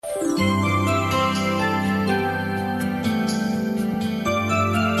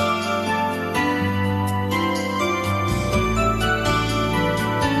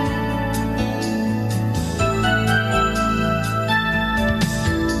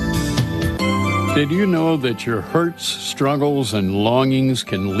Did you know that your hurts, struggles, and longings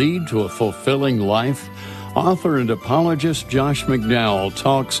can lead to a fulfilling life? Author and apologist Josh McDowell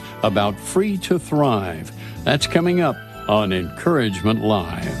talks about Free to Thrive. That's coming up on Encouragement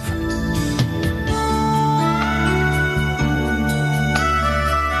Live.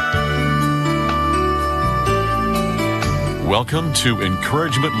 Welcome to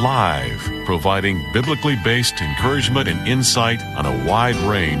Encouragement Live, providing biblically based encouragement and insight on a wide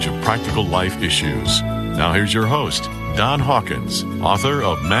range of practical life issues. Now here's your host, Don Hawkins, author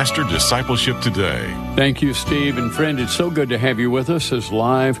of Master Discipleship Today. Thank you, Steve. And friend, it's so good to have you with us as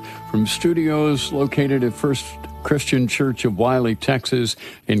live from studios located at First Christian Church of Wiley, Texas.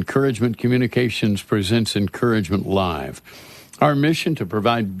 Encouragement Communications presents Encouragement Live. Our mission to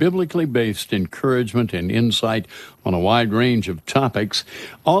provide biblically based encouragement and insight on a wide range of topics.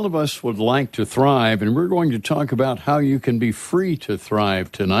 All of us would like to thrive, and we're going to talk about how you can be free to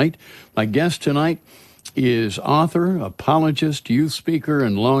thrive tonight. My guest tonight is author, apologist, youth speaker,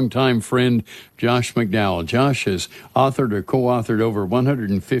 and longtime friend Josh McDowell. Josh has authored or co-authored over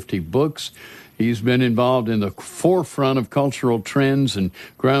 150 books. He's been involved in the forefront of cultural trends and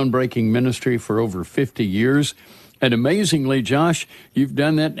groundbreaking ministry for over 50 years. And amazingly, Josh, you've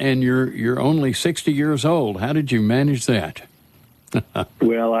done that, and you're only 60 years old. How did you manage that?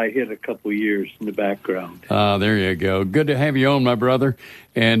 Well, I hit a couple years in the background. There you go. Good to have you on, my brother.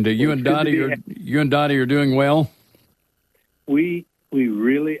 And you and Dottie are doing well. We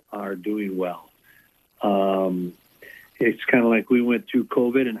really are doing well. It's kind of like we went through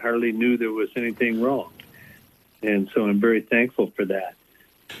COVID and hardly knew there was anything wrong, and so I'm very thankful for that.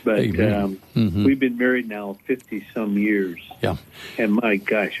 But we've been married now 50-some years. Yeah. And my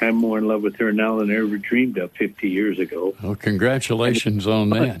gosh, I'm more in love with her now than I ever dreamed of 50 years ago. Well, congratulations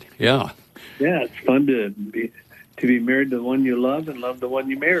on that. Yeah. Yeah, it's fun to be married to the one you love and love the one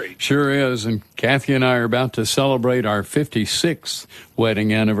you married. Sure is. And Kathy and I are about to celebrate our 56th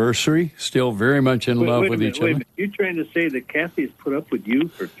wedding anniversary. Still very much in love with each other. Wait a minute. You're trying to say that Kathy's put up with you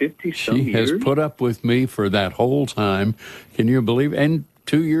for 50-some years? She has put up with me for that whole time. Can you believe it? And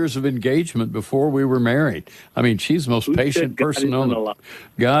 2 years of engagement before we were married. I mean, she's the most patient person on the...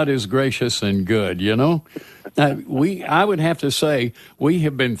 God is gracious and good, you know? I would have to say we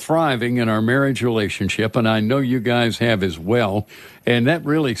have been thriving in our marriage relationship, and I know you guys have as well. And that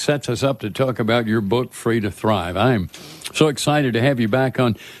really sets us up to talk about your book, Free to Thrive. I'm so excited to have you back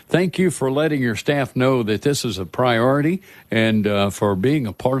on. Thank you for letting your staff know that this is a priority and for being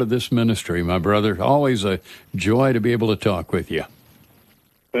a part of this ministry, my brother. Always a joy to be able to talk with you.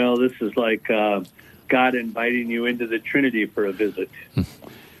 Well, this is like God inviting you into the Trinity for a visit.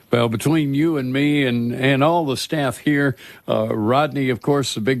 Well, between you and me and all the staff here, Rodney, of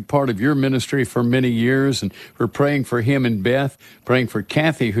course, a big part of your ministry for many years, and we're praying for him and Beth, praying for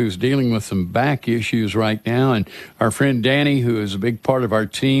Kathy, who's dealing with some back issues right now, and our friend Danny, who is a big part of our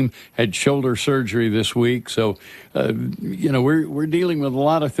team, had shoulder surgery this week. So, we're dealing with a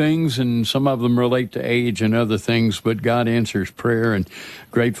lot of things, and some of them relate to age and other things, but God answers prayer, and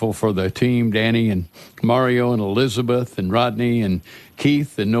grateful for the team, Danny and Mario and Elizabeth and Rodney and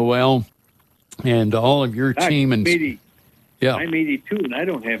Keith and Noel and all of your team. And yeah, I'm 82 and I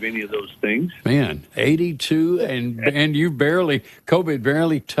don't have any of those things. Man, 82 and you COVID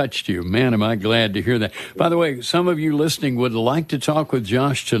barely touched you. Man, am I glad to hear that. By the way, some of you listening would like to talk with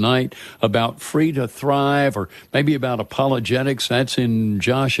Josh tonight about Free to Thrive or maybe about apologetics. That's in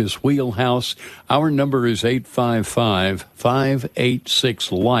Josh's wheelhouse. Our number is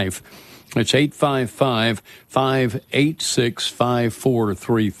 855-586-LIFE. It's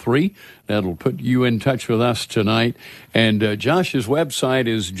 855-586-5433. That'll put you in touch with us tonight. And Josh's website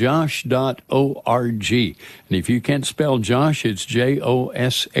is josh.org. And if you can't spell Josh, it's josh.org.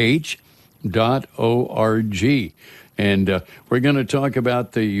 And we're going to talk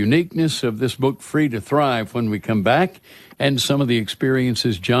about the uniqueness of this book, Free to Thrive, when we come back, and some of the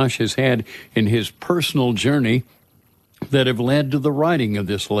experiences Josh has had in his personal journey that have led to the writing of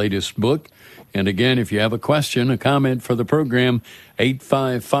this latest book. And again, if you have a question, a comment for the program,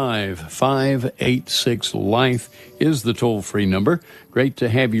 855-586-LIFE is the toll-free number. Great to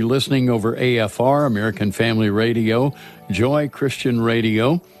have you listening over AFR, American Family Radio, Joy Christian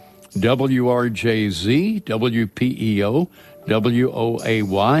Radio, WRJZ, WPEO,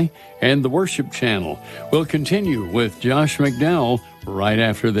 WOAY, and the Worship Channel. We'll continue with Josh McDowell right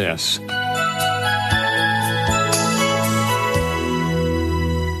after this.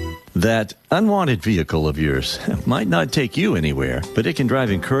 That unwanted vehicle of yours might not take you anywhere, but it can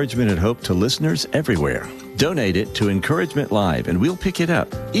drive encouragement and hope to listeners everywhere. Donate it to Encouragement Live, and we'll pick it up,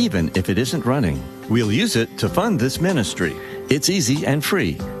 even if it isn't running. We'll use it to fund this ministry. It's easy and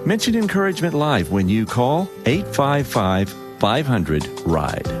free. Mention Encouragement Live when you call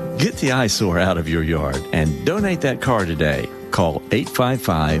 855-500-RIDE. Get the eyesore out of your yard and donate that car today. Call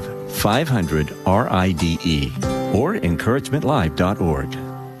 855-500-RIDE or encouragementlive.org.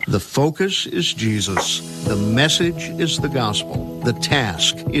 The focus is Jesus. The message is the gospel. The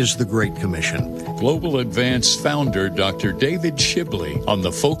task is the Great Commission. Global Advance founder Dr. David Shibley on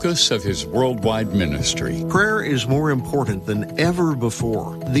the focus of his worldwide ministry. Prayer is more important than ever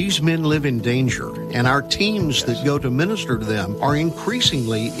before. These men live in danger, and our teams that go to minister to them are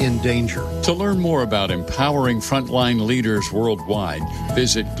increasingly in danger. To learn more about empowering frontline leaders worldwide,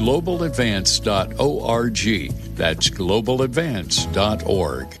 visit globaladvance.org. That's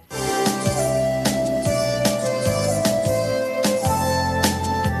globaladvance.org.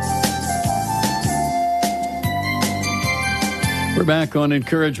 We're back on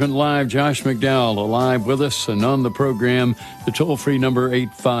Encouragement Live. Josh McDowell alive with us, and on the program, the toll-free number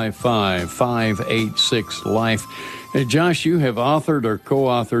 855-586-LIFE. Hey, Josh, you have authored or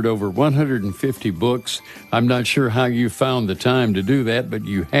co-authored over 150 books. I'm not sure how you found the time to do that, but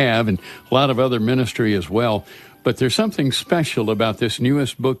you have, and a lot of other ministry as well. But there's something special about this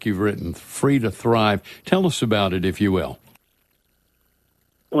newest book you've written, Free to Thrive. Tell us about it, if you will.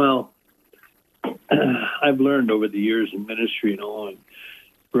 Well, I've learned over the years in ministry and all, and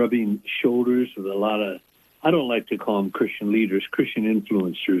rubbing shoulders with a lot of, I don't like to call them Christian leaders, Christian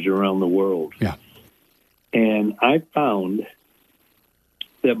influencers around the world. Yeah. And I found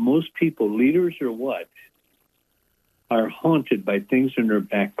that most people, leaders or what, are haunted by things in their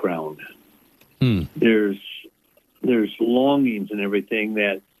background. There's longings and everything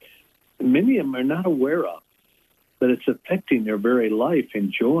that many of them are not aware of, but it's affecting their very life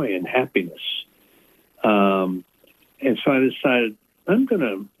and joy and happiness. And so I decided I'm going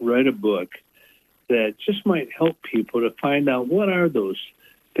to write a book that just might help people to find out what are those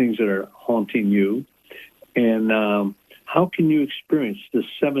things that are haunting you, and how can you experience the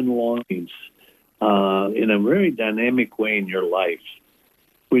 7 longings in a very dynamic way in your life,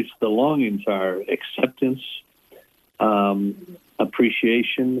 which the longings are acceptance,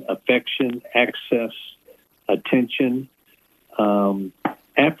 appreciation, affection, access, attention,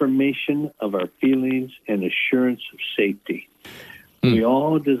 affirmation of our feelings, and assurance of safety. We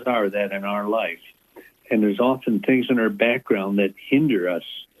all desire that in our life. And there's often things in our background that hinder us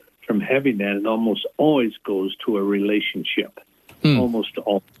from having that. It almost always goes to a relationship. Almost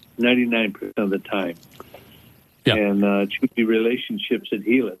all, 99% of the time. Yeah. And it should be relationships that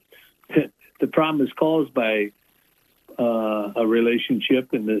heal it. The problem is caused by a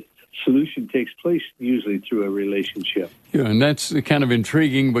relationship, and the solution takes place usually through a relationship. Yeah, and that's kind of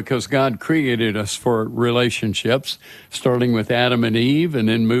intriguing because God created us for relationships, starting with Adam and Eve and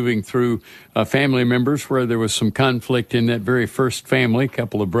then moving through family members where there was some conflict in that very first family. A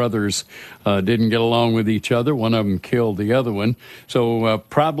couple of brothers didn't get along with each other. One of them killed the other one. So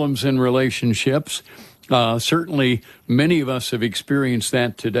problems in relationships. Certainly, many of us have experienced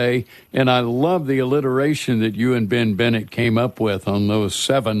that today, and I love the alliteration that you and Ben Bennett came up with on those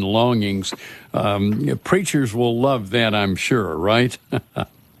 7 longings. Preachers will love that, I'm sure, right?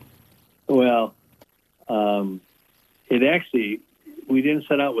 Well, it actually, we didn't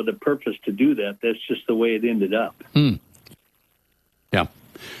set out with a purpose to do that. That's just the way it ended up. Yeah.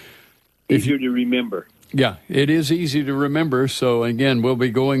 Easier to remember. Yeah, it is easy to remember. So, again, we'll be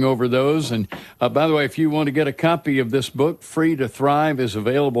going over those. And, by the way, if you want to get a copy of this book, Free to Thrive is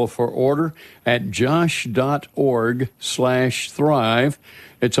available for order at josh.org/thrive.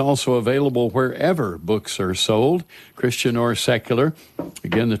 It's also available wherever books are sold, Christian or secular.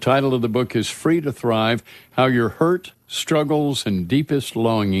 Again, the title of the book is Free to Thrive, How Your Hurt, Struggles, and Deepest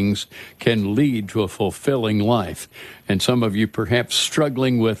Longings Can Lead to a Fulfilling Life. And some of you perhaps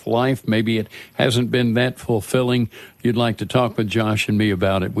struggling with life, maybe it hasn't been that fulfilling. You'd like to talk with Josh and me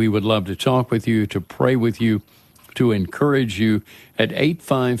about it. We would love to talk with you, to pray with you, to encourage you at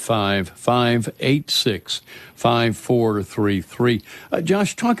 855-586-5433.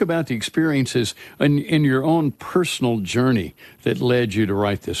 Josh, talk about the experiences in your own personal journey that led you to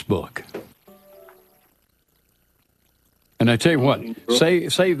write this book. And I tell you what,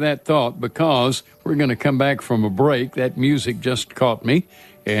 save that thought, because we're going to come back from a break. That music just caught me,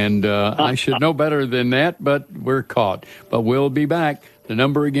 and I should know better than that, but we're caught. But we'll be back. The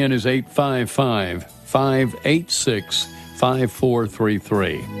number again is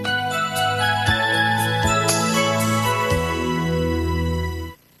 855-586-5433.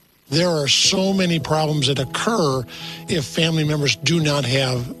 There are so many problems that occur if family members do not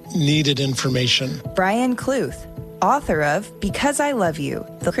have needed information. Brian Kluth, author of Because I Love You,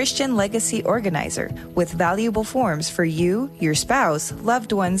 the Christian Legacy Organizer, with valuable forms for you, your spouse,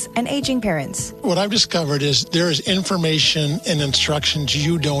 loved ones, and aging parents. What I've discovered is there is information and instructions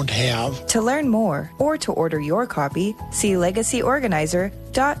you don't have. To learn more or to order your copy, see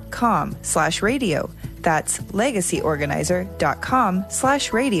legacyorganizer.com/radio. That's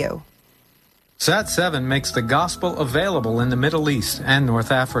legacyorganizer.com/radio. Sat7 makes the gospel available in the Middle East and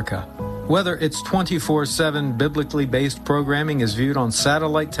North Africa. Whether its 24/7 biblically based programming is viewed on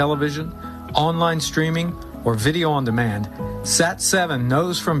satellite television, online streaming, or video on demand, Sat7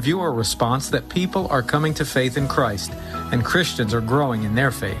 knows from viewer response that people are coming to faith in Christ and Christians are growing in their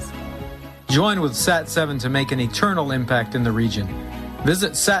faith. Join with Sat7 to make an eternal impact in the region.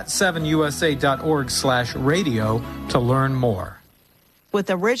 Visit sat7usa.org/radio to learn more. With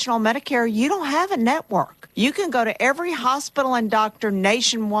Original Medicare, you don't have a network. You can go to every hospital and doctor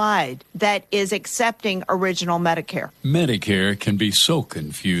nationwide that is accepting Original Medicare. Medicare can be so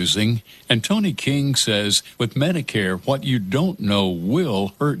confusing, and Tony King says with Medicare, what you don't know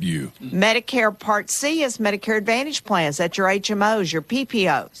will hurt you. Medicare Part C is Medicare Advantage plans. That's your HMOs, your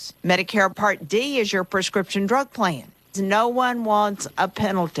PPOs. Medicare Part D is your prescription drug plan. No one wants a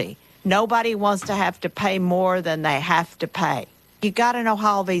penalty. Nobody wants to have to pay more than they have to pay. You got to know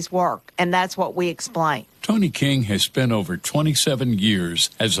how all these work, and that's what we explain. Tony King has spent over 27 years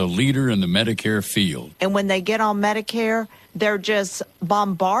as a leader in the Medicare field. And when they get on Medicare, they're just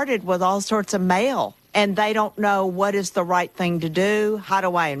bombarded with all sorts of mail, and they don't know what is the right thing to do. How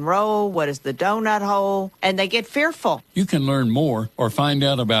do I enroll? What is the donut hole? And they get fearful. You can learn more or find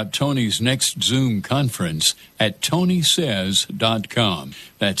out about Tony's next Zoom conference at tonysays.com.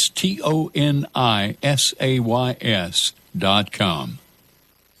 That's TONISAYS.com.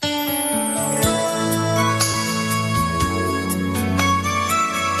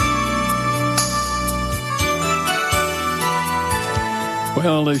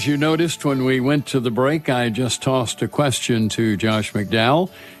 Well, as you noticed when we went to the break, I just tossed a question to Josh McDowell,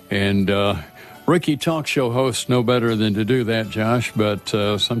 and Ricky Talk Show hosts know better than to do that, Josh, but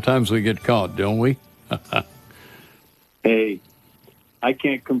sometimes we get caught, don't we? Hey, I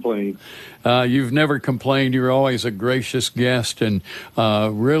can't complain. You've never complained. You're always a gracious guest, and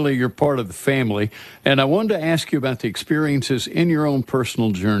really you're part of the family. And I wanted to ask you about the experiences in your own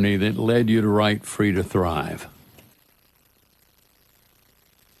personal journey that led you to write Free to Thrive.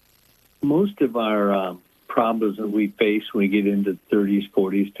 Most of our problems that we face when we get into the 30s,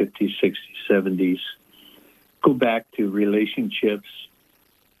 40s, 50s, 60s, 70s go back to relationships.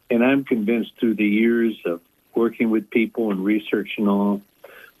 And I'm convinced through the years of working with people and research and all,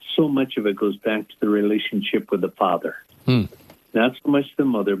 so much of it goes back to the relationship with the father. Not so much the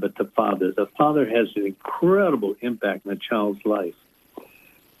mother, but the father. The father has an incredible impact on a child's life.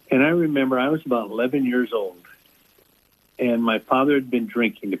 And I remember I was about 11 years old, and my father had been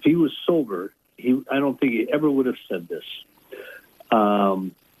drinking. If he was sober, I don't think he ever would have said this.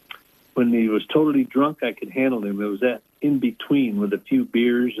 When he was totally drunk, I could handle him. It was that in between with a few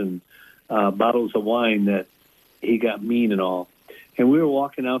beers and bottles of wine that he got mean and all. And we were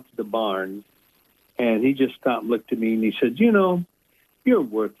walking out to the barn, and he just stopped, looked at me, and he said, "You know, you're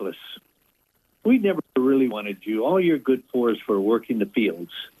worthless. We never really wanted you. All you're good for is for working the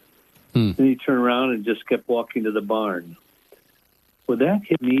fields." Then he turned around and just kept walking to the barn. Well, that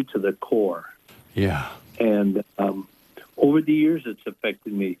hit me to the core. Yeah. And over the years, it's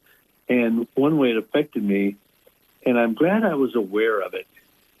affected me. And one way it affected me, and I'm glad I was aware of it,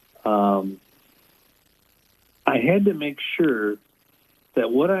 I had to make sure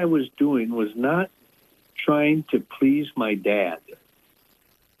that what I was doing was not trying to please my dad,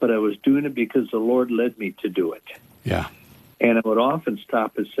 but I was doing it because the Lord led me to do it. Yeah. And I would often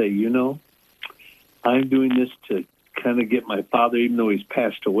stop and say, you know, I'm doing this to kind of get my father, even though he's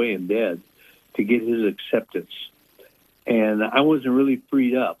passed away and dead, to get his acceptance. And I wasn't really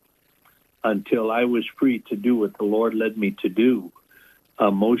freed up until I was free to do what the Lord led me to do,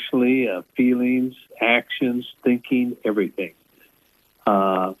 emotionally, feelings, actions, thinking, everything.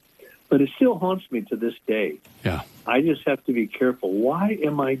 But it still haunts me to this day. Yeah. I just have to be careful. Why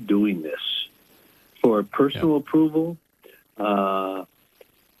am I doing this? For personal approval,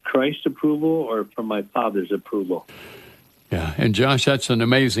 Christ's approval, or for my Father's approval? Yeah, and Josh, that's an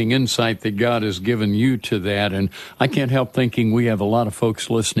amazing insight that God has given you to that. And I can't help thinking we have a lot of folks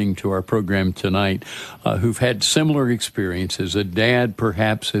listening to our program tonight who've had similar experiences. A dad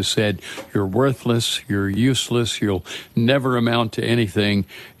perhaps has said, you're worthless, you're useless, you'll never amount to anything.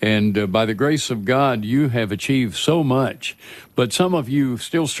 And by the grace of God, you have achieved so much. But some of you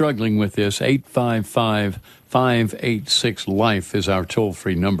still struggling with this. 855-586-LIFE is our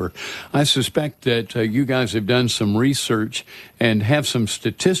toll-free number. I suspect that you guys have done some research and have some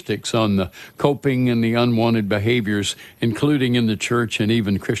statistics on the coping and the unwanted behaviors, including in the church and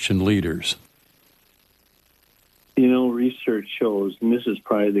even Christian leaders. You know, research shows, and this is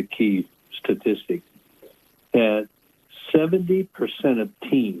probably the key statistic, that 70% of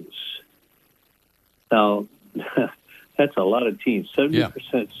teens, now that's a lot of teens,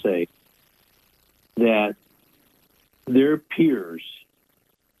 70% say that their peers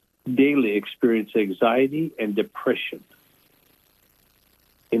daily experience anxiety and depression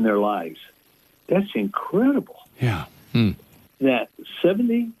in their lives. That's incredible. Yeah. That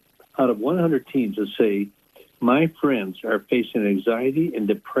 70 out of 100 teens will say, my friends are facing anxiety and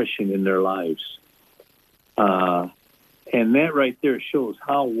depression in their lives. And that right there shows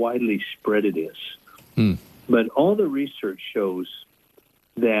how widely spread it is. But all the research shows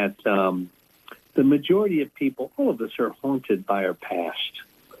that the majority of people, all of us, are haunted by our past.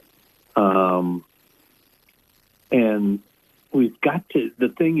 And we've got to, the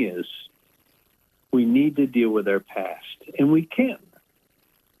thing is, we need to deal with our past. And we can.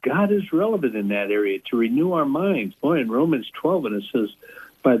 God is relevant in that area to renew our minds. Boy, in Romans 12, and it says,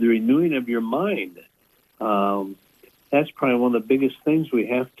 by the renewing of your mind. That's probably one of the biggest things we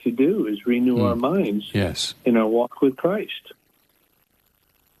have to do is renew our minds in our walk with Christ.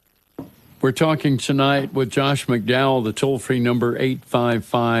 We're talking tonight with Josh McDowell, the toll-free number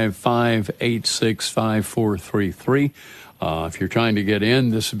 855-586-5433. If you're trying to get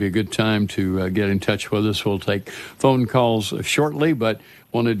in, this would be a good time to get in touch with us. We'll take phone calls shortly, but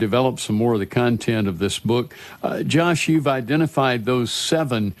want to develop some more of the content of this book. Josh, you've identified those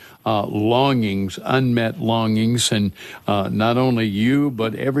 7 longings, unmet longings, and not only you,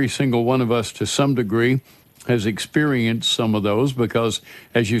 but every single one of us to some degree has experienced some of those because,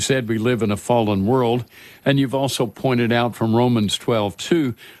 as you said, we live in a fallen world. And you've also pointed out from Romans 12,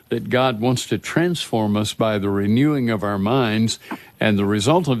 too, that God wants to transform us by the renewing of our minds. And the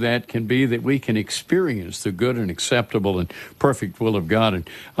result of that can be that we can experience the good and acceptable and perfect will of God. And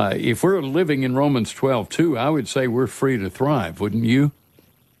if we're living in Romans 12, too, I would say we're free to thrive, wouldn't you?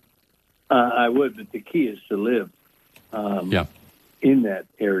 I would, but the key is to live in that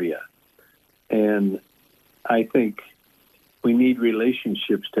area. And I think we need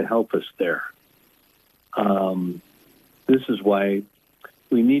relationships to help us there. This is why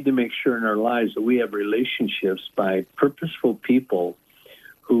we need to make sure in our lives that we have relationships by purposeful people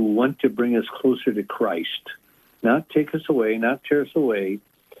who want to bring us closer to Christ, not take us away, not tear us away,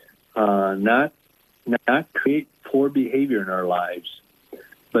 not create poor behavior in our lives,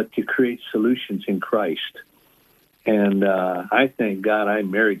 but to create solutions in Christ. And I thank God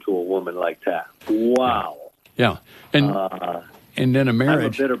I'm married to a woman like that. Wow. Yeah, and then a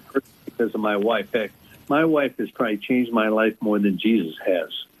marriage. I'm a better person because of my wife. Heck, my wife has probably changed my life more than Jesus has.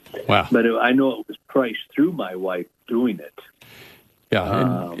 Wow. But I know it was Christ through my wife doing it.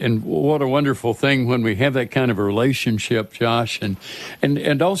 Yeah, and what a wonderful thing when we have that kind of a relationship, Josh, and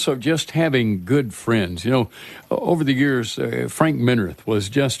also just having good friends. You know, over the years, Frank Minirth was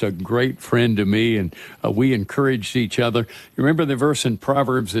just a great friend to me, and we encouraged each other. You remember the verse in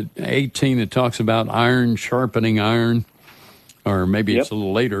Proverbs at 18 that talks about iron sharpening iron? Or maybe it's a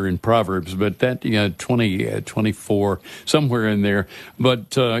little later in Proverbs, but that 24, somewhere in there.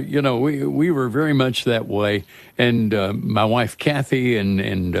 But we were very much that way. And my wife Kathy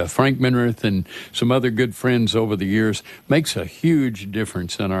and Frank Minirth and some other good friends over the years makes a huge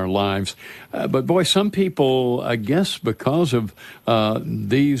difference in our lives. But boy, some people, I guess, because of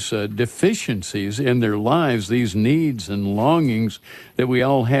these deficiencies in their lives, these needs and longings that we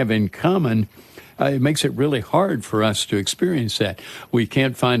all have in common. It makes it really hard for us to experience that. We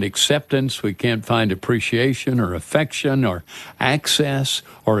can't find acceptance. We can't find appreciation or affection or access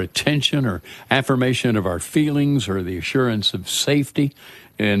or attention or affirmation of our feelings or the assurance of safety.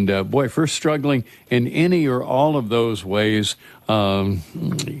 And boy, if we're struggling in any or all of those ways,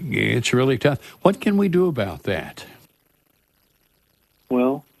 it's really tough. What can we do about that?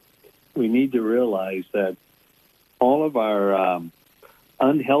 Well, we need to realize that all of our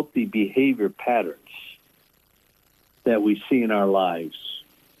unhealthy behavior patterns that we see in our lives,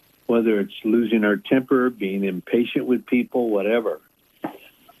 whether it's losing our temper, being impatient with people, whatever,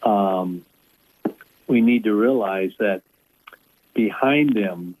 we need to realize that behind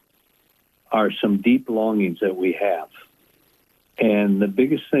them are some deep longings that we have. And the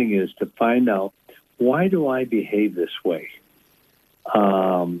biggest thing is to find out, why do I behave this way?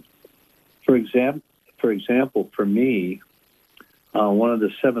 For example, for me, one of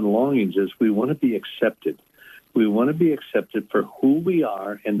the 7 longings is we want to be accepted. We want to be accepted for who we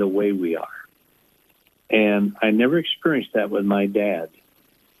are and the way we are. And I never experienced that with my dad.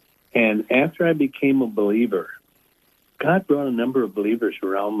 And after I became a believer, God brought a number of believers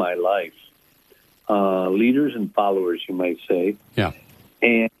around my life, leaders and followers, you might say. Yeah.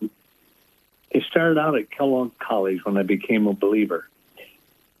 And it started out at Kellogg College when I became a believer.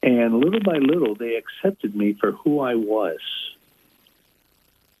 And little by little, they accepted me for who I was.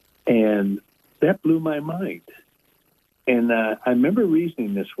 And that blew my mind. And I remember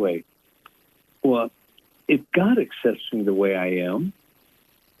reasoning this way. Well, if God accepts me the way I am,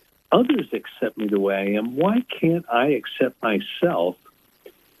 others accept me the way I am, why can't I accept myself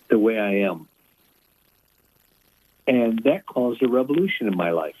the way I am? And that caused a revolution in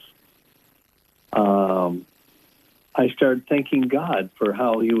my life. I started thanking God for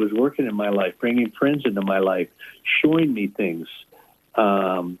how he was working in my life, bringing friends into my life, showing me things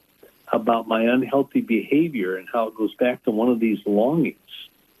about my unhealthy behavior and how it goes back to one of these longings.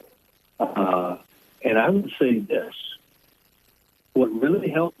 And I would say this, what really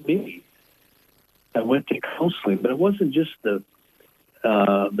helped me, I went to counseling, but it wasn't just the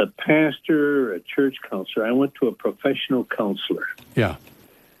pastor or a church counselor. I went to a professional counselor. Yeah.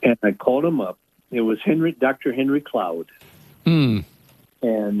 And I called him up. It was Dr. Henry Cloud. And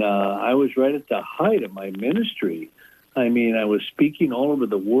I was right at the height of my ministry. I mean, I was speaking all over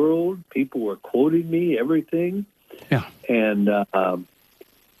the world. People were quoting me, everything. Yeah. And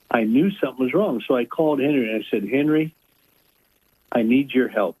I knew something was wrong. So I called Henry and I said, Henry, I need your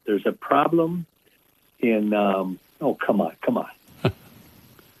help. There's a problem in, come on.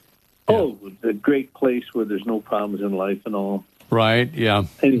 Oh, the great place where there's no problems in life and all. Right, yeah.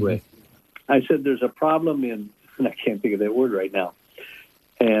 Anyway, I said, there's a problem in, and I can't think of that word right now.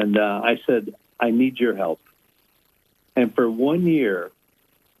 And I said, I need your help. And for 1 year,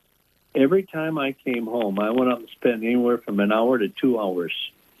 every time I came home, I went out and spent anywhere from an hour to 2 hours.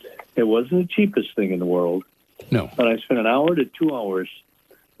 It wasn't the cheapest thing in the world. No. But I spent an hour to 2 hours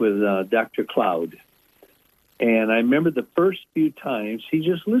with Dr. Cloud. And I remember the first few times, he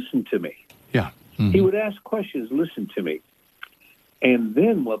just listened to me. Yeah. Mm-hmm. He would ask questions, listen to me. And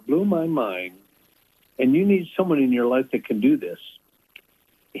then what blew my mind, and you need someone in your life that can do this,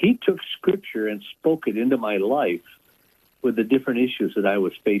 he took Scripture and spoke it into my life with the different issues that I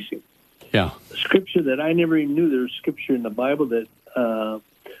was facing. Yeah. Scripture that I never even knew there was Scripture in the Bible that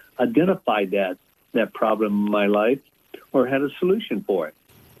identified that problem in my life or had a solution for it.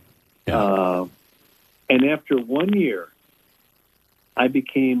 Yeah. And after 1 year, I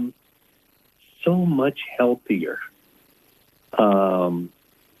became so much healthier.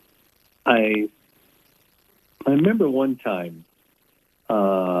 I remember one time,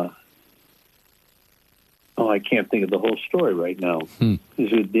 I can't think of the whole story right now. It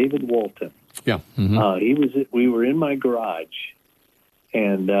was with David Walton. Yeah. Mm-hmm. We were in my garage,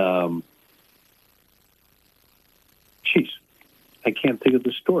 and I can't think of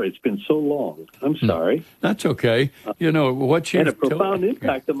the story. It's been so long. I'm sorry. That's okay. What you had a profound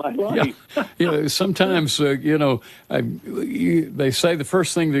impact on my life. Yeah. Sometimes, they say the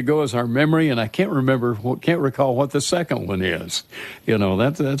first thing to go is our memory, and I can't recall what the second one is.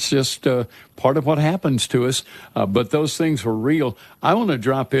 That's just part of what happens to us. But those things were real. I want to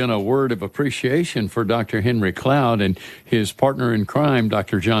drop in a word of appreciation for Dr. Henry Cloud and his partner in crime,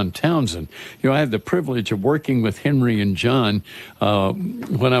 Dr. John Townsend. I had the privilege of working with Henry and John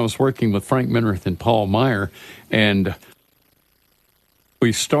when I was working with Frank Minirth and Paul Meyer, and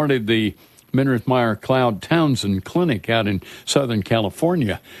we started the Minirth Meyer Cloud Townsend Clinic out in Southern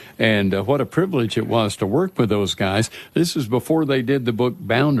California. And what a privilege it was to work with those guys. This is before they did the book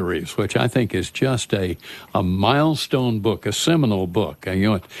Boundaries, which I think is just a milestone book, a seminal book.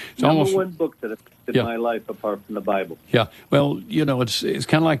 It's number one book that affected my life apart from the Bible. Yeah. Well, it's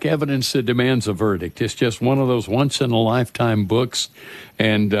kind of like evidence that demands a verdict. It's just one of those once-in-a-lifetime books,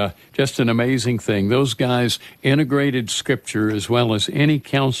 and just an amazing thing. Those guys integrated Scripture as well as any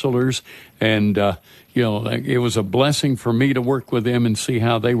counselors, and it was a blessing for me to work with them and see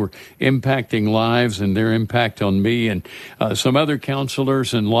how they were impacting lives and their impact on me and some other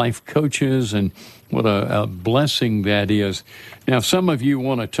counselors and life coaches, and what a blessing that is. Now, if some of you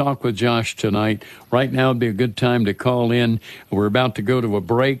want to talk with Josh tonight, right now would be a good time to call in. We're about to go to a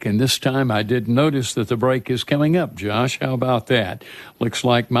break, and this time I did notice that the break is coming up. Josh, how about that? Looks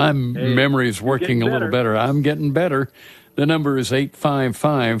like my memory is working a little better. I'm getting better. The number is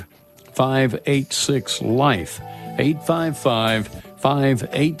 855-586-LIFE.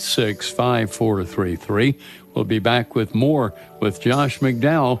 855-586-5433. We'll be back with more with Josh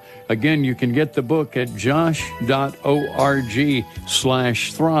McDowell. Again, you can get the book at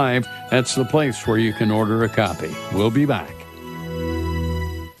josh.org/thrive. That's the place where you can order a copy. We'll be back.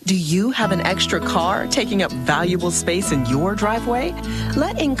 Do you have an extra car taking up valuable space in your driveway?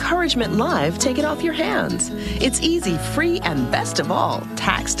 Let Encouragement Live take it off your hands. It's easy, free, and best of all,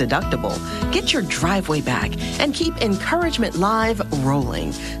 tax deductible. Get your driveway back and keep Encouragement Live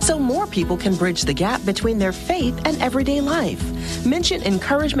rolling so more people can bridge the gap between their faith and everyday life. Mention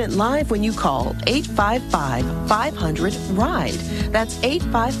Encouragement Live when you call 855-500-RIDE. That's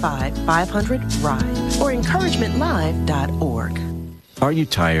 855-500-RIDE or encouragementlive.org. Are you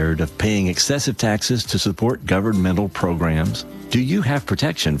tired of paying excessive taxes to support governmental programs? Do you have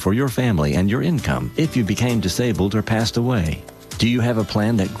protection for your family and your income if you became disabled or passed away? Do you have a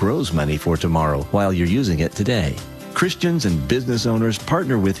plan that grows money for tomorrow while you're using it today? Christians and business owners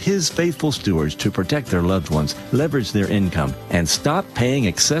partner with His Faithful Stewards to protect their loved ones, leverage their income, and stop paying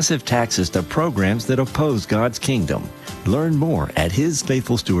excessive taxes to programs that oppose God's kingdom. Learn more at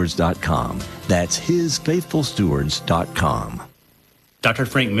HisFaithfulStewards.com. That's HisFaithfulStewards.com. Dr.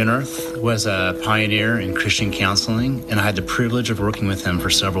 Frank Minirth was a pioneer in Christian counseling, and I had the privilege of working with him for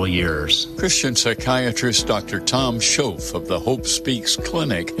several years. Christian psychiatrist Dr. Tom Schoaf of the Hope Speaks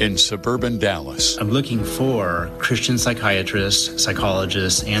Clinic in suburban Dallas. I'm looking for Christian psychiatrists,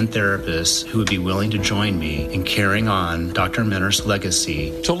 psychologists, and therapists who would be willing to join me in carrying on Dr. Minirth's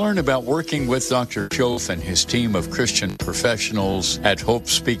legacy. To learn about working with Dr. Schoaf and his team of Christian professionals at Hope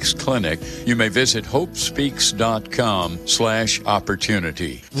Speaks Clinic, you may visit hopespeaks.com/opportunity.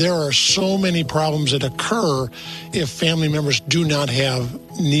 There are so many problems that occur if family members do not have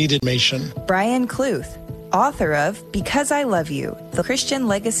needed information. Brian Kluth, author of Because I Love You, the Christian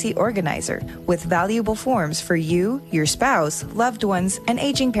Legacy Organizer, with valuable forms for you, your spouse, loved ones, and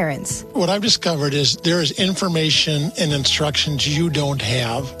aging parents. What I've discovered is there is information and instructions you don't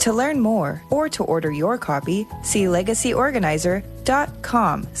have. To learn more or to order your copy, see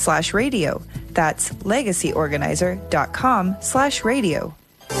legacyorganizer.com/radio. That's legacyorganizer.com/radio.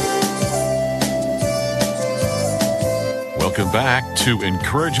 Welcome back to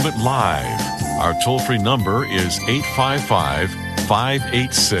Encouragement Live. Our toll-free number is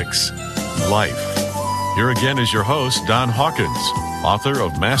 855-586-LIFE. Here again is your host, Don Hawkins, author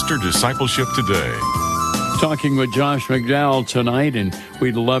of Master Discipleship Today. Talking with Josh McDowell tonight, and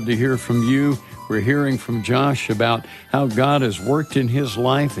we'd love to hear from you. We're hearing from Josh about how God has worked in his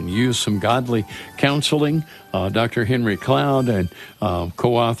life and used some godly counseling. Dr. Henry Cloud, and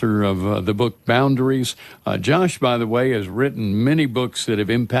co-author of the book Boundaries. Josh, by the way, has written many books that have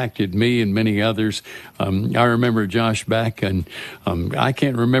impacted me and many others. I remember Josh back, and I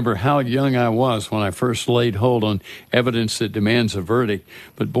can't remember how young I was when I first laid hold on Evidence That Demands a Verdict.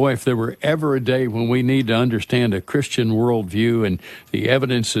 But boy, if there were ever a day when we need to understand a Christian worldview and the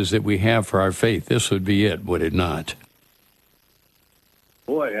evidences that we have for our faith, this would be it, would it not?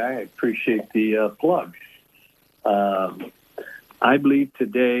 Boy, I appreciate the plug. I believe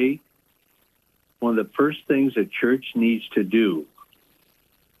today one of the first things a church needs to do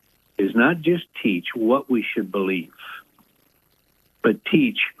is not just teach what we should believe, but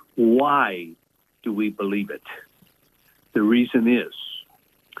teach why do we believe it. The reason is,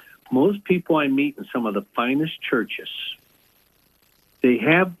 most people I meet in some of the finest churches, they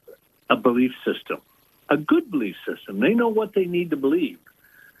have a belief system, a good belief system. They know what they need to believe,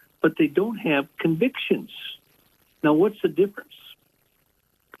 but they don't have convictions. Now, what's the difference?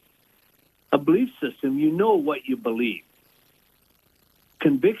 A belief system, you know what you believe.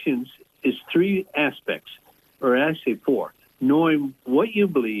 Convictions is three aspects, or actually four. Knowing what you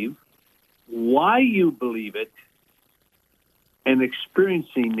believe, why you believe it, and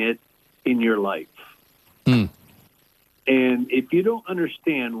experiencing it in your life. And if you don't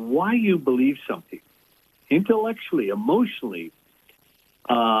understand why you believe something, intellectually, emotionally,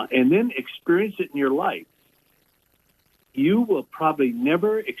 and then experience it in your life, you will probably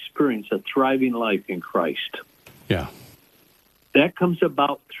never experience a thriving life in Christ. Yeah. That comes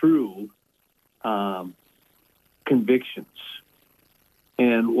about through convictions.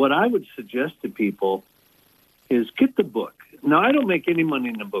 And what I would suggest to people is get the book. Now, I don't make any money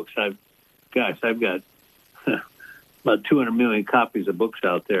in the books. I've got about 200 million copies of books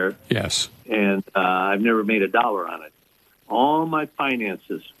out there. Yes. And I've never made $1 on it. All my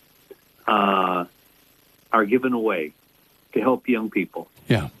finances are given away to help young people.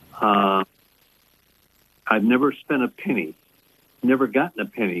 Yeah. I've never spent a penny, never gotten a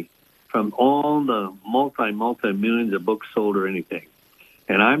penny from all the multi-millions of books sold or anything.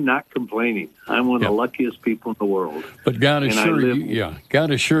 And I'm not complaining. I'm one of the luckiest people in the world. But God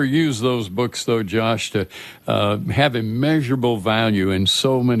sure use those books, though, Josh, to have immeasurable value in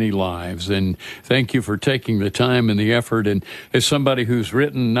so many lives. And thank you for taking the time and the effort. And as somebody who's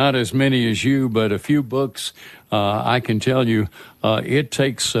written not as many as you, but a few books, I can tell you it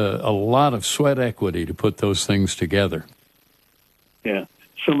takes a lot of sweat equity to put those things together. Yeah.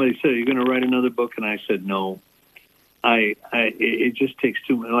 Somebody said, "Are you going to write another book?" And I said, "No. It just takes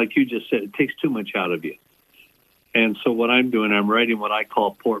too much, like you just said, it takes too much out of you." And so what I'm doing, I'm writing what I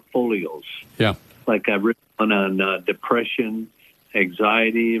call portfolios. Yeah. Like I've written one on depression,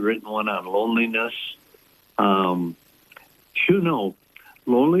 anxiety, written one on loneliness.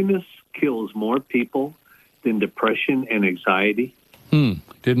 Loneliness kills more people than depression and anxiety.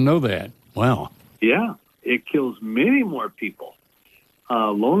 Didn't know that. Wow. Yeah, it kills many more people.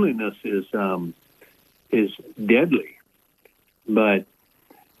 Loneliness is deadly. But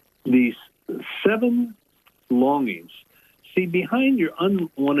these 7 longings, see, behind your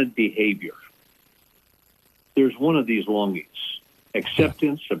unwanted behavior, there's one of these longings: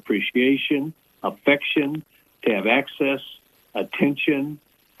 acceptance, appreciation, affection, to have access, attention,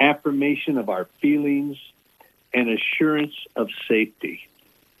 affirmation of our feelings, and assurance of safety.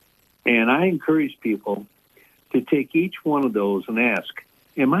 And I encourage people to take each one of those and ask,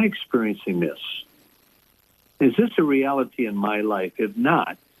 am I experiencing this? Is this a reality in my life? If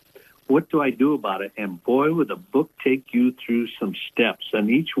not, what do I do about it? And boy, would the book take you through some steps on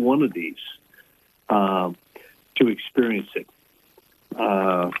each one of these to experience it.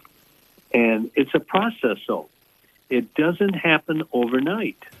 And it's a process, though. It doesn't happen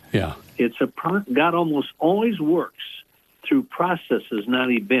overnight. Yeah. God almost always works through processes,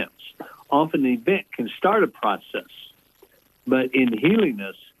 not events. Often an event can start a process, but in healing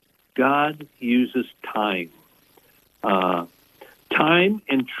us, God uses time. Time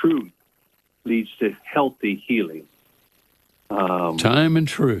and truth leads to healthy healing. Time and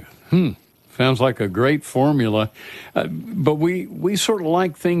truth. Sounds like a great formula. But we sort of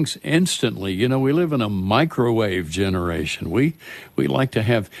like things instantly. You know, we live in a microwave generation. We like to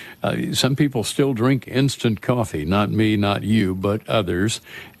have, some people still drink instant coffee. Not me, not you, but others.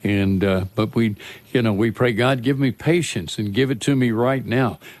 And but we pray, God, give me patience and give it to me right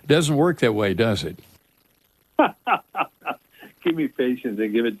now. It doesn't work that way, does it? Give me patience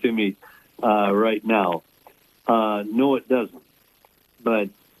and give it to me right now. No, it doesn't. But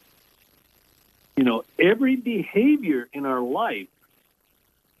every behavior in our life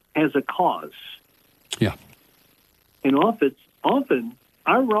has a cause. Yeah. And often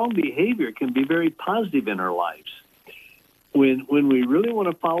our wrong behavior can be very positive in our lives. When we really want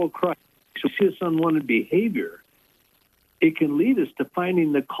to follow Christ, we see this unwanted behavior, it can lead us to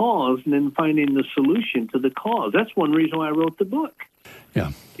finding the cause and then finding the solution to the cause. That's one reason why I wrote the book.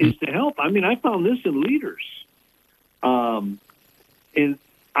 Yeah. Is to help. I mean, I found this in leaders. And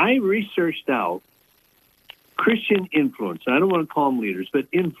I researched out Christian influence. I don't want to call them leaders,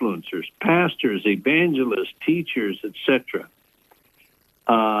 but influencers, pastors, evangelists, teachers, etc.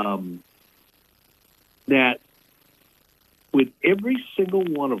 That with every single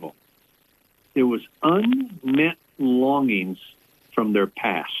one of them, there was unmet longings from their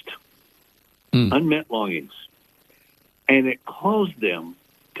past. Unmet longings. And it caused them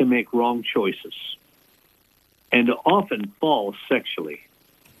to make wrong choices and to often fall sexually.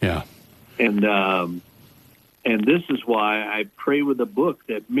 Yeah. And this is why I pray with the book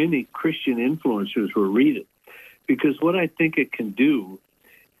that many Christian influencers will read it. Because what I think it can do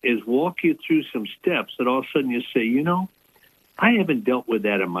is walk you through some steps that all of a sudden you say, I haven't dealt with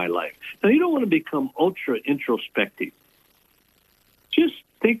that in my life. Now, you don't want to become ultra introspective. Just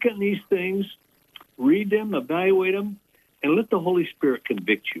think on these things, read them, evaluate them, and let the Holy Spirit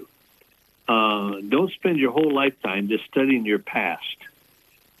convict you. Don't spend your whole lifetime just studying your past.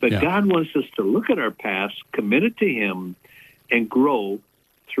 But God wants us to look at our past, commit it to Him, and grow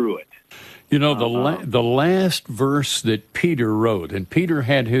through it. The last verse that Peter wrote, and Peter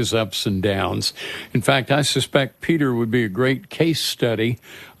had his ups and downs. In fact, I suspect Peter would be a great case study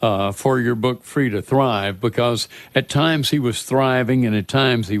for your book, Free to Thrive, because at times he was thriving and at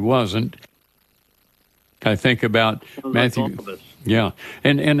times he wasn't. I think about Matthew. Like all of us. Yeah,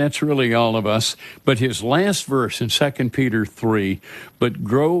 and that's really all of us. But his last verse in 2 Peter 3, but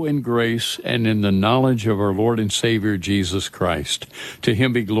grow in grace and in the knowledge of our Lord and Savior Jesus Christ. To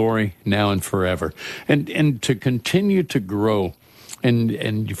Him be glory now and forever. And to continue to grow,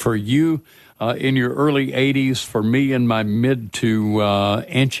 and for you, in your early 80s, for me in my mid to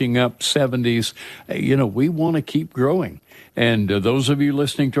inching up 70s, we want to keep growing. And those of you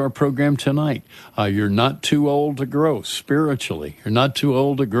listening to our program tonight, you're not too old to grow spiritually. You're not too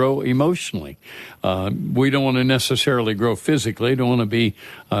old to grow emotionally. We don't want to necessarily grow physically. I don't want to be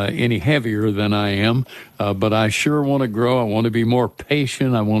any heavier than I am. But I sure want to grow. I want to be more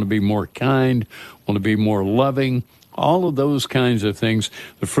patient. I want to be more kind. I want to be more loving. All of those kinds of things.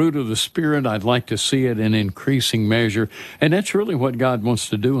 The fruit of the Spirit, I'd like to see it in increasing measure. And that's really what God wants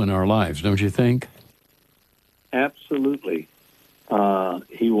to do in our lives, don't you think? Absolutely.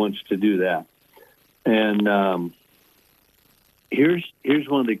 He wants to do that. And here's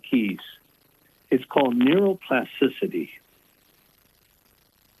one of the keys. It's called neuroplasticity.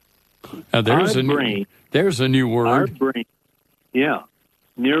 Now there's a new word. Our brain,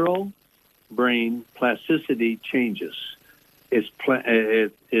 brain plasticity changes.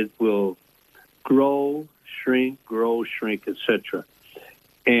 It will grow, shrink, etc.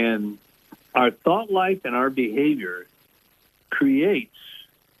 And our thought life and our behavior creates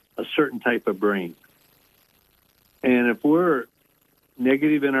a certain type of brain. And if we're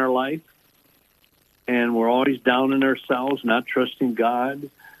negative in our life and we're always down in ourselves, not trusting God,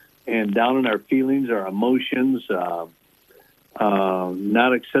 and down in our feelings, our emotions, not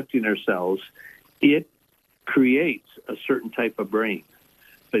accepting ourselves, it creates a certain type of brain.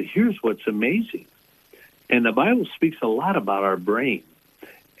 But here's what's amazing. And the Bible speaks a lot about our brain,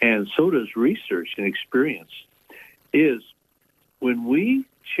 and so does research and experience, is when we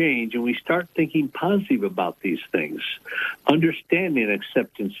change and we start thinking positive about these things, understanding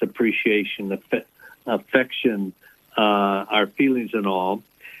acceptance, appreciation, affection, our feelings and all,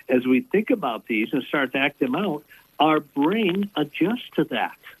 as we think about these and start to act them out, our brain adjusts to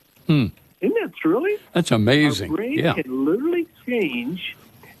that. Isn't that thrilling? That's amazing. Our brain can literally change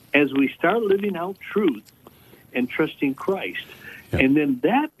as we start living out truth and trusting Christ. Yep. And then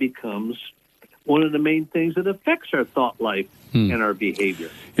that becomes one of the main things that affects our thought life and our behavior.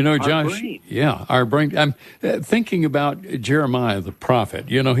 Josh, our brain. I'm thinking about Jeremiah the prophet.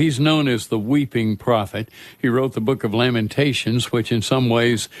 He's known as the weeping prophet. He wrote the book of Lamentations, which in some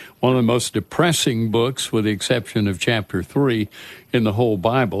ways one of the most depressing books, with the exception of chapter 3 in the whole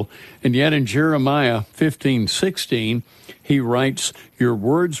Bible. And yet in Jeremiah 15:16, he writes, "Your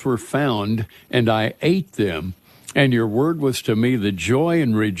words were found, and I ate them. And your word was to me the joy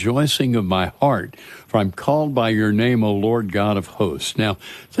and rejoicing of my heart, for I'm called by your name, O Lord God of hosts." Now,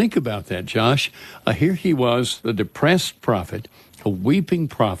 think about that, Josh. Here he was, the depressed prophet, a weeping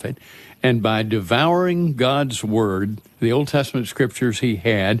prophet, and by devouring God's word, the Old Testament scriptures he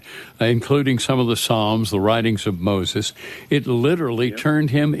had, including some of the Psalms, the writings of Moses, it literally turned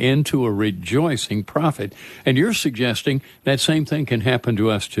him into a rejoicing prophet. And you're suggesting that same thing can happen to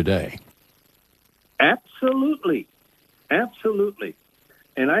us today. Absolutely.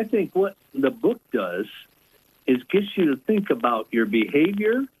 And I think what the book does is gets you to think about your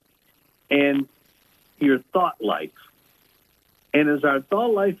behavior and your thought life. And as our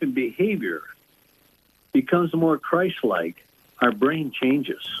thought life and behavior becomes more Christ-like, our brain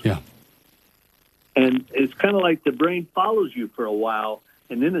changes. Yeah. And it's kind of like the brain follows you for a while,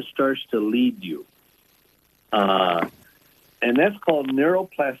 and then it starts to lead you. And that's called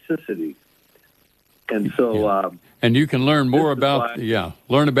neuroplasticity. And so, and you can learn more about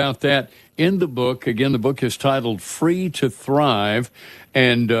that in the book. Again, the book is titled "Free to Thrive,"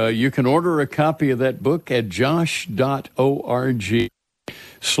 and you can order a copy of that book at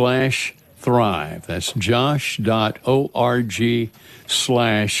josh.org/thrive. That's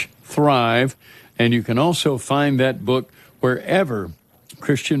josh.org/thrive, and you can also find that book wherever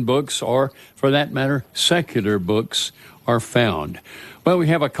Christian books, or for that matter, secular books, are found. Well, we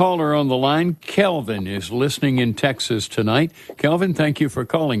have a caller on the line. Kelvin is listening in Texas tonight. Kelvin, thank you for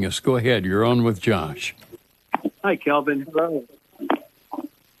calling us. Go ahead. You're on with Josh. Hi, Kelvin. Hello.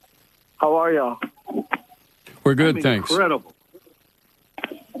 How are y'all? We're good, thanks. Incredible.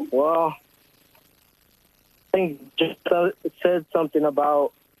 Well, I think just it said something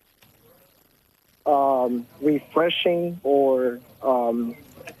about refreshing, or I'm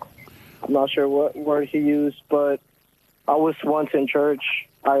not sure what word he used, but I was once in church.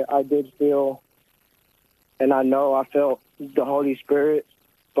 I did feel, and I know I felt the Holy Spirit,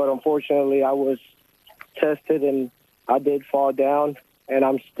 but unfortunately I was tested and I did fall down, and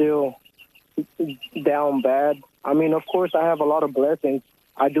I'm still down bad. I mean, of course, I have a lot of blessings.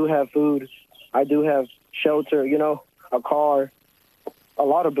 I do have food. I do have shelter, a car, a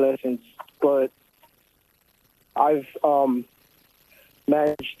lot of blessings, but I've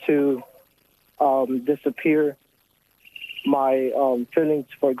managed to disappear my feelings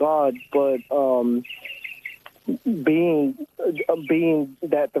for God, but being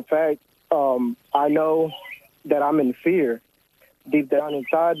that the fact I know that I'm in fear deep down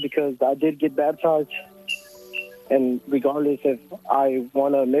inside because I did get baptized, and regardless if I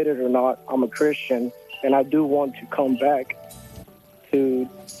want to admit it or not, I'm a Christian, and I do want to come back to.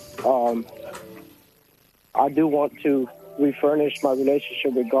 I do want to refurnish my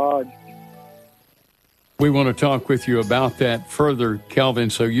relationship with God. We want to talk with you about that further,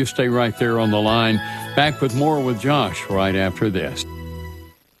 Kelvin, so you stay right there on the line. Back with more with Josh right after this.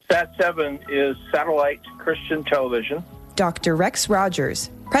 SAT-7 is Satellite Christian Television. Dr. Rex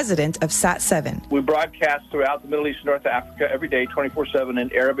Rogers, president of SAT-7. We broadcast throughout the Middle East and North Africa every day, 24/7,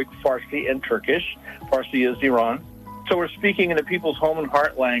 in Arabic, Farsi, and Turkish. Farsi is Iran. So we're speaking in the people's home and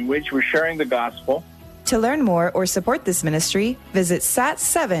heart language. We're sharing the gospel. To learn more or support this ministry, visit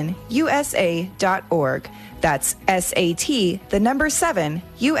sat7usa.org. That's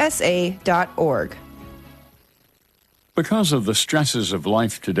SAT7USA.org. Because of the stresses of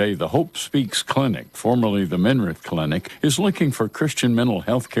life today, the Hope Speaks Clinic, formerly the Minrith Clinic, is looking for Christian mental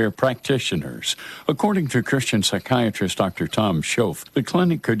health care practitioners. According to Christian psychiatrist Dr. Tom Schoaf, the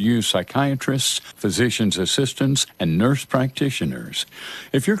clinic could use psychiatrists, physician's assistants, and nurse practitioners.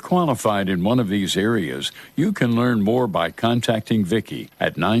 If you're qualified in one of these areas, you can learn more by contacting Vicki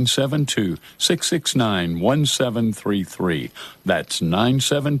at 972-669-1733. That's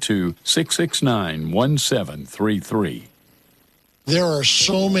 972-669-1733. There are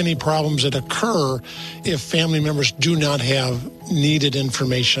so many problems that occur if family members do not have needed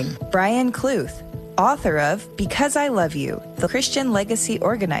information. Brian Kluth, author of Because I Love You, the Christian Legacy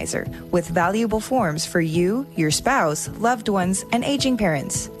Organizer, with valuable forms for you, your spouse, loved ones, and aging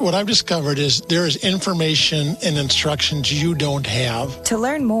parents. What I've discovered is there is information and instructions you don't have. To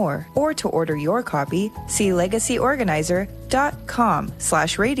learn more or to order your copy, see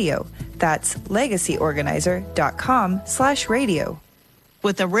legacyorganizer.com/radio. That's legacyorganizer.com/radio.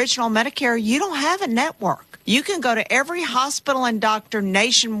 With Original Medicare, you don't have a network. You can go to every hospital and doctor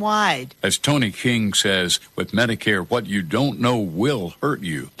nationwide. As Tony King says, with Medicare, what you don't know will hurt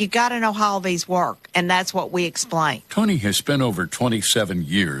you. You got to know how all these work, and that's what we explain. Tony has spent over 27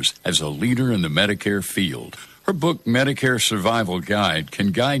 years as a leader in the Medicare field. Her book, Medicare Survival Guide,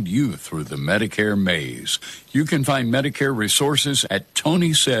 can guide you through the Medicare maze. You can find Medicare resources at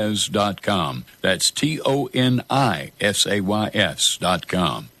TonySays.com. That's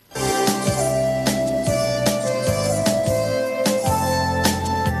TONISAYS.com.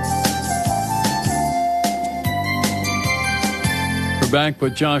 Back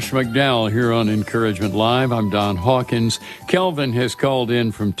with Josh McDowell here on Encouragement Live. I'm Don Hawkins. Kelvin has called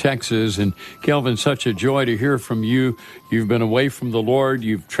in from Texas, and Kelvin, such a joy to hear from you. You've been away from the Lord.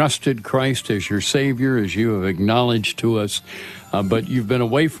 You've trusted Christ as your Savior, as you have acknowledged to us, but you've been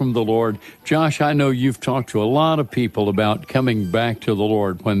away from the Lord. Josh, I know you've talked to a lot of people about coming back to the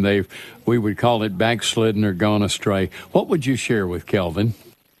Lord when we would call it backslidden or gone astray. What would you share with Kelvin?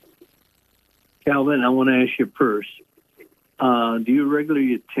 Kelvin, I want to ask you first. Do you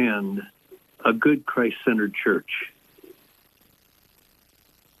regularly attend a good Christ-centered church?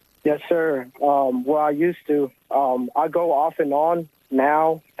 Yes, sir. Well, I used to. I go off and on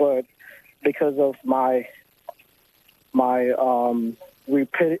now, but because of my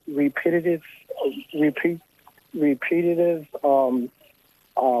repetitive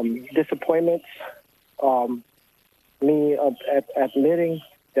disappointments, me admitting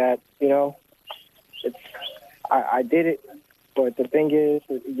that, I did it. But the thing is,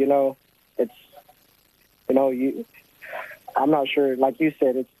 I'm not sure. Like you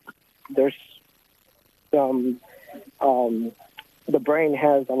said, there's some. The brain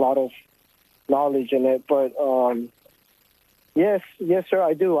has a lot of knowledge in it, but yes, sir,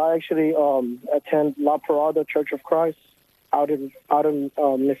 I do. I actually attend La Parada Church of Christ out in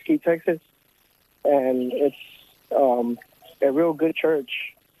Mesquite, Texas, and it's a real good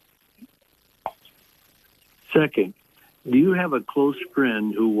church. Second, do you have a close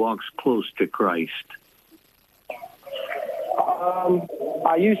friend who walks close to Christ?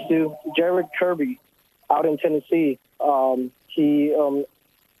 I used to. Jared Kirby out in Tennessee. He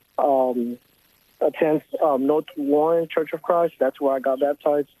attends North Warren Church of Christ. That's where I got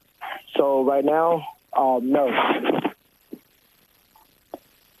baptized. So right now, no.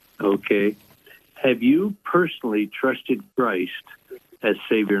 Okay. Have you personally trusted Christ as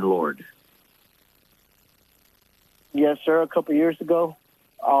Savior and Lord? Yes, sir. A couple years ago,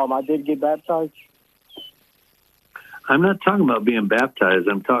 I did get baptized. I'm not talking about being baptized.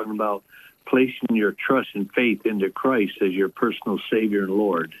 I'm talking about placing your trust and faith into Christ as your personal Savior and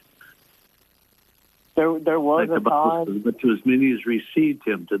Lord. There was like a time. Says, but to as many as received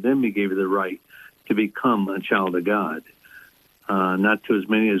him, to them he gave the right to become a child of God. Not to as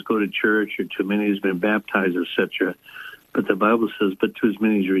many as go to church or to many as been baptized, etc. But the Bible says, but to as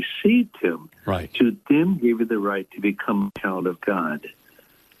many as received him, right, to them gave he the right to become a child of God.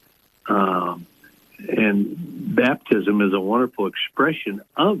 And baptism is a wonderful expression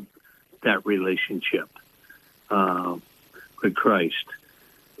of that relationship with Christ.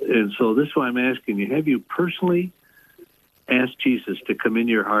 And so this is why I'm asking you, have you personally asked Jesus to come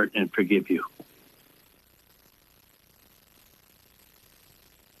into your heart and forgive you?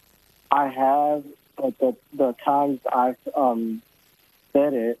 I have, but the times I've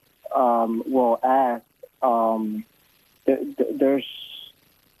said it, asked, there's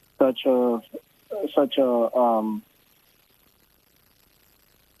such a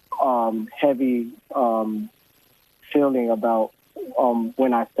heavy feeling about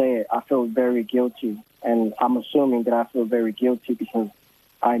when I say it. I feel very guilty, and I'm assuming that I feel very guilty because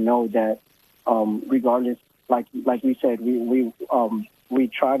I know that regardless, like you said, we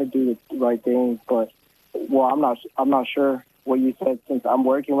try to do the right thing, but I'm not sure what you said since I'm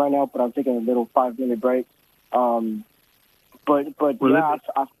working right now, but I'm taking a little 5-minute break. I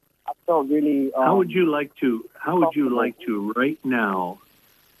felt really. How would you like to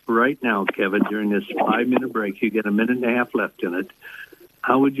right now, Kevin, during this 5-minute break, you get a minute and a half left in it.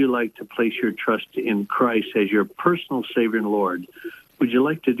 How would you like to place your trust in Christ as your personal Savior and Lord? Would you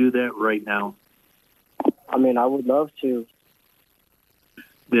like to do that right now? I mean, I would love to.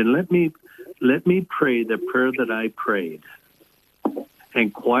 Then let me pray the prayer that I prayed.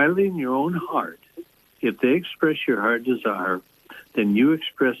 And quietly in your own heart, if they express your heart desire, then you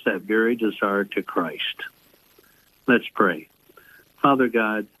express that very desire to Christ. Let's pray. Father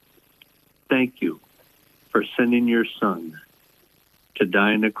God, thank you for sending your Son to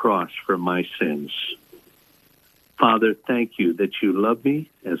die on the cross for my sins. Father, thank you that you love me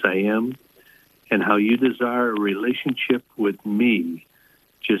as I am and how you desire a relationship with me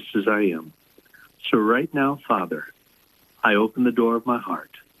just as I am. So right now, Father, I open the door of my heart.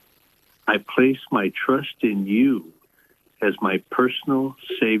 I place my trust in you as my personal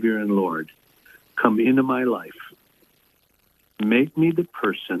Savior and Lord. Come into my life. Make me the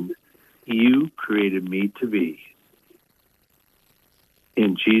person you created me to be.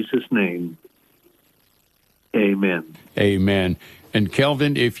 In Jesus' name, amen. Amen. And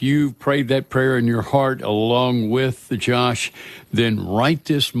Kelvin, if you prayed that prayer in your heart along with Josh, then right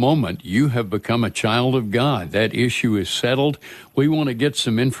this moment, you have become a child of God. That issue is settled. We want to get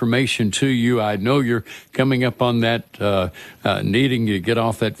some information to you. I know you're coming up on that, needing to get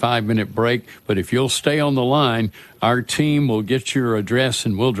off that 5-minute break. But if you'll stay on the line, our team will get your address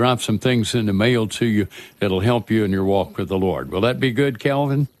and we'll drop some things in the mail to you that'll help you in your walk with the Lord. Will that be good,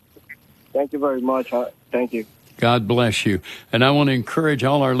 Kelvin? Thank you very much. Thank you. God bless you. And I want to encourage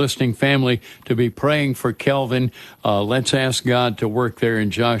all our listening family to be praying for Kelvin. Let's ask God to work there.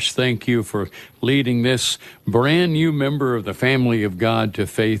 And Josh, thank you for leading this brand new member of the family of God to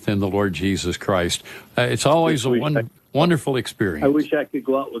faith in the Lord Jesus Christ. It's always a wonderful experience. I wish I could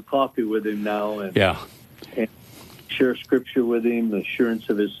go out with coffee with him now and share Scripture with him, the assurance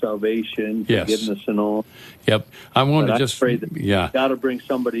of his salvation, forgiveness and all. Yep. I want to just pray that God will bring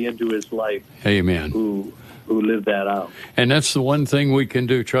somebody into his life. Amen. Who live that out. And that's the one thing we can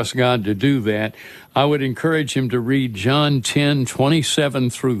do, trust God to do that. I would encourage him to read John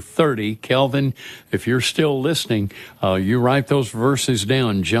 10:27 through 30. Kelvin, if you're still listening, you write those verses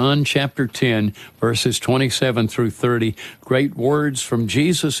down. John chapter 10, verses 27 through 30. Great words from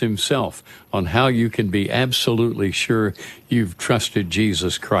Jesus himself on how you can be absolutely sure you've trusted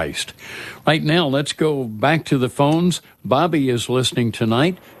Jesus Christ. Right now, let's go back to the phones. Bobby is listening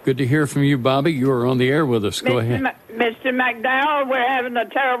tonight. Good to hear from you, Bobby. You are on the air with us. Go ahead. Mr. McDowell, we're having a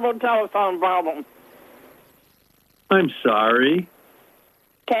terrible telephone problem. I'm sorry.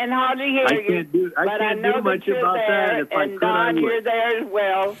 Can't hardly hear you. I know do much about that. If and Don, you're there as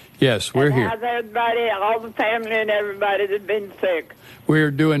well. Yes, we're here. How's everybody, all the family and everybody that's been sick?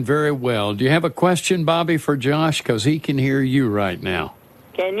 We're doing very well. Do you have a question, Bobby, for Josh? Because he can hear you right now.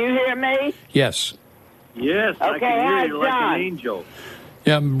 Can you hear me? Yes. Yes, okay, I can hear you like an angel.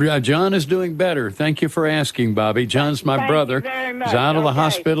 Yeah, John is doing better. Thank you for asking, Bobby. John's my brother. He's out of the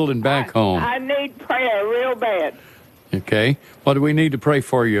hospital and back home. I need prayer real bad. Okay. What do we need to pray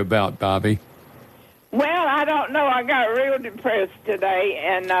for you about, Bobby? Well, I don't know. I got real depressed today.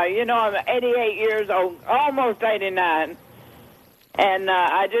 And, I'm 88 years old, almost 89. And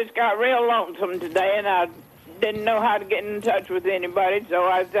I just got real lonesome today. And I didn't know how to get in touch with anybody, so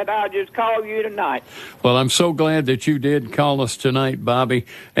I said I'll just call you tonight. Well, I'm so glad that you did call us tonight, Bobby.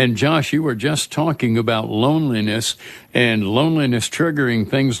 And Josh, you were just talking about loneliness and loneliness triggering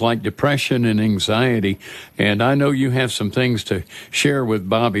things like depression and anxiety. And I know you have some things to share with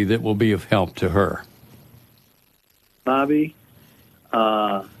Bobby that will be of help to her. Bobby,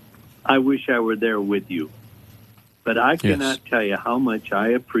 I wish I were there with you. But I cannot tell you how much I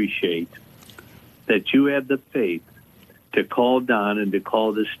appreciate that you had the faith to call Don and to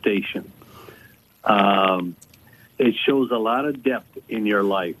call this station. It shows a lot of depth in your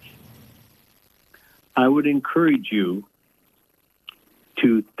life. I would encourage you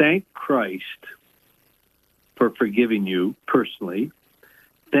to thank Christ for forgiving you personally.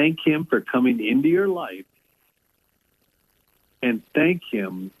 Thank Him for coming into your life. And thank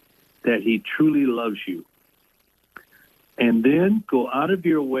Him that He truly loves you. And then go out of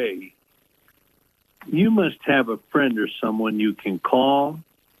your way. You must have a friend or someone you can call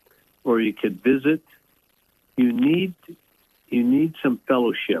or you could visit. You need some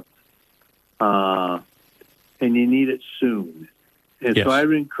fellowship. And you need it soon. And so I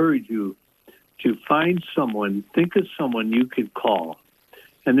would encourage you to find someone, think of someone you could call.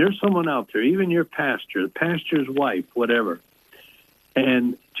 And there's someone out there, even your pastor, the pastor's wife, whatever.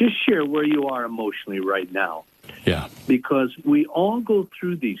 And just share where you are emotionally right now. Yeah. Because we all go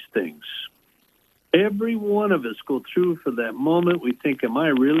through these things. Every one of us go through for that moment. We think, am I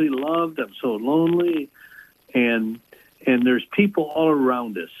really loved? I'm so lonely. And there's people all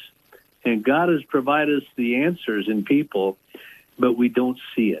around us. And God has provided us the answers in people, but we don't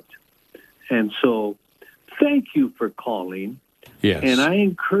see it. And so thank you for calling. Yes. And I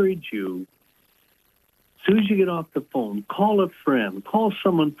encourage you, as soon as you get off the phone, call a friend, call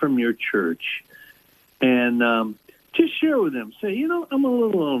someone from your church, and just share with them. Say, I'm a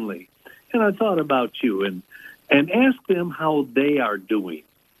little lonely, and I thought about you, and ask them how they are doing.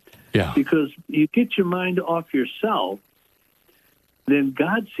 Yeah. Because you get your mind off yourself, then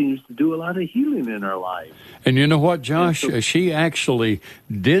God seems to do a lot of healing in our lives. And you know what, Josh? She actually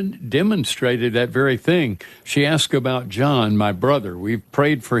demonstrated that very thing. She asked about John, my brother. We've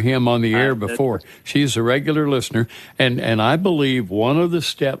prayed for him on the air before. She's a regular listener. And I believe one of the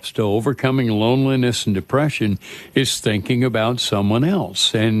steps to overcoming loneliness and depression is thinking about someone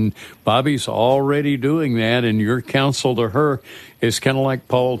else. And Bobby's already doing that, and your counsel to her is kind of like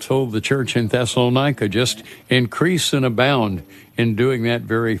Paul told the church in Thessalonica, just increase and abound in doing that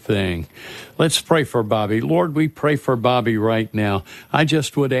very thing. Let's pray for Bobby. Lord, we pray for Bobby right now. I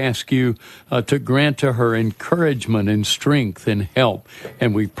just would ask you to grant to her encouragement and strength and help.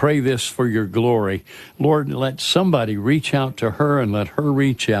 And we pray this for your glory. Lord, let somebody reach out to her and let her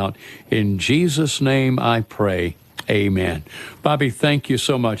reach out. In Jesus' name I pray. Amen. Bobby, thank you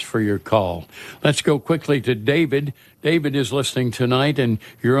so much for your call. Let's go quickly to David. David is listening tonight, and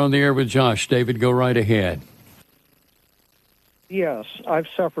you're on the air with Josh. David, go right ahead. Yes, I've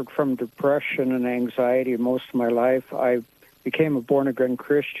suffered from depression and anxiety most of my life. I became a born-again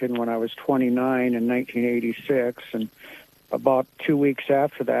Christian when I was 29 in 1986, and about 2 weeks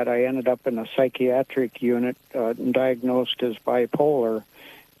after that, I ended up in a psychiatric unit diagnosed as bipolar,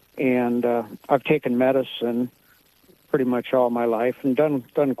 and I've taken medicine pretty much all my life and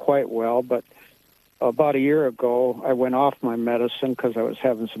done quite well, but about a year ago, I went off my medicine because I was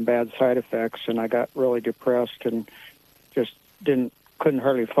having some bad side effects, and I got really depressed and just couldn't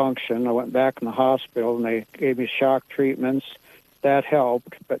hardly function. I went back in the hospital, and they gave me shock treatments. That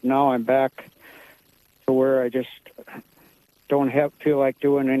helped, but now I'm back to where I just don't feel like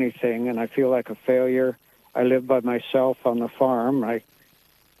doing anything, and I feel like a failure. I live by myself on the farm.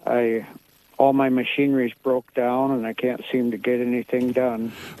 All my machinery's broke down, and I can't seem to get anything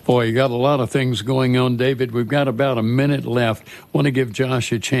done. Boy, you got a lot of things going on, David. We've got about a minute left. Want to give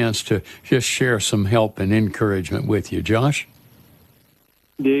Josh a chance to just share some help and encouragement with you. Josh?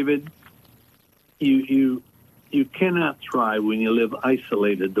 David, you cannot thrive when you live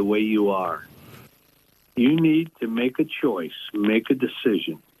isolated the way you are. You need to make a choice, make a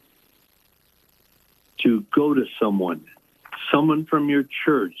decision to go to someone from your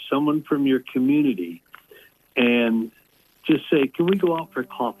church, someone from your community, and just say, can we go out for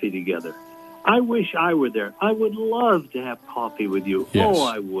coffee together? I wish I were there. I would love to have coffee with you. Yes. Oh,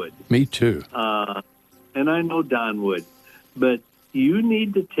 I would. Me too. And I know Don would. But you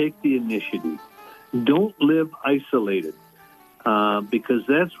need to take the initiative. Don't live isolated, because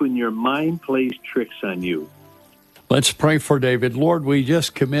that's when your mind plays tricks on you. Let's pray for David. Lord, we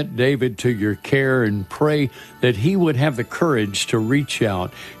just commit David to your care and pray that he would have the courage to reach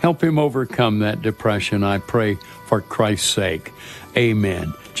out. Help him overcome that depression, I pray, for Christ's sake.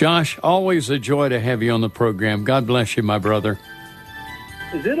 Amen. Josh, always a joy to have you on the program. God bless you, my brother.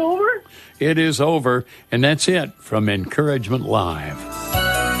 Is it over? It is over, and that's it from Encouragement Live.